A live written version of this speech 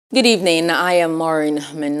Good evening, I am Maureen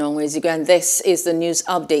Menongwezigu, and this is the news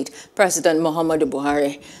update. President Muhammadu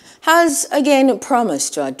Buhari has again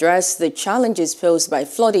promised to address the challenges posed by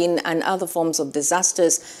flooding and other forms of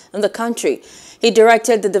disasters in the country. He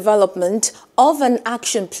directed the development of an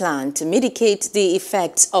action plan to mitigate the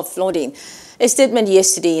effects of flooding. A statement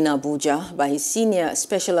yesterday in Abuja by his senior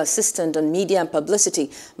special assistant on media and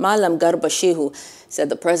publicity, Malam Garba Shehu, said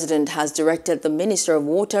the president has directed the Minister of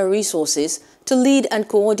Water Resources to lead and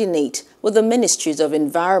coordinate with the Ministries of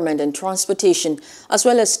Environment and Transportation, as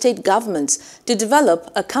well as state governments, to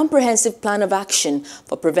develop a comprehensive plan of action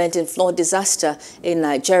for preventing flood disaster in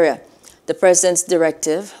Nigeria. The president's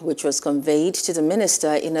directive, which was conveyed to the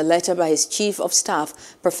minister in a letter by his chief of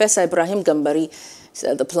staff, Professor Ibrahim Gambari,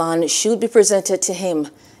 said the plan should be presented to him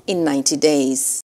in 90 days.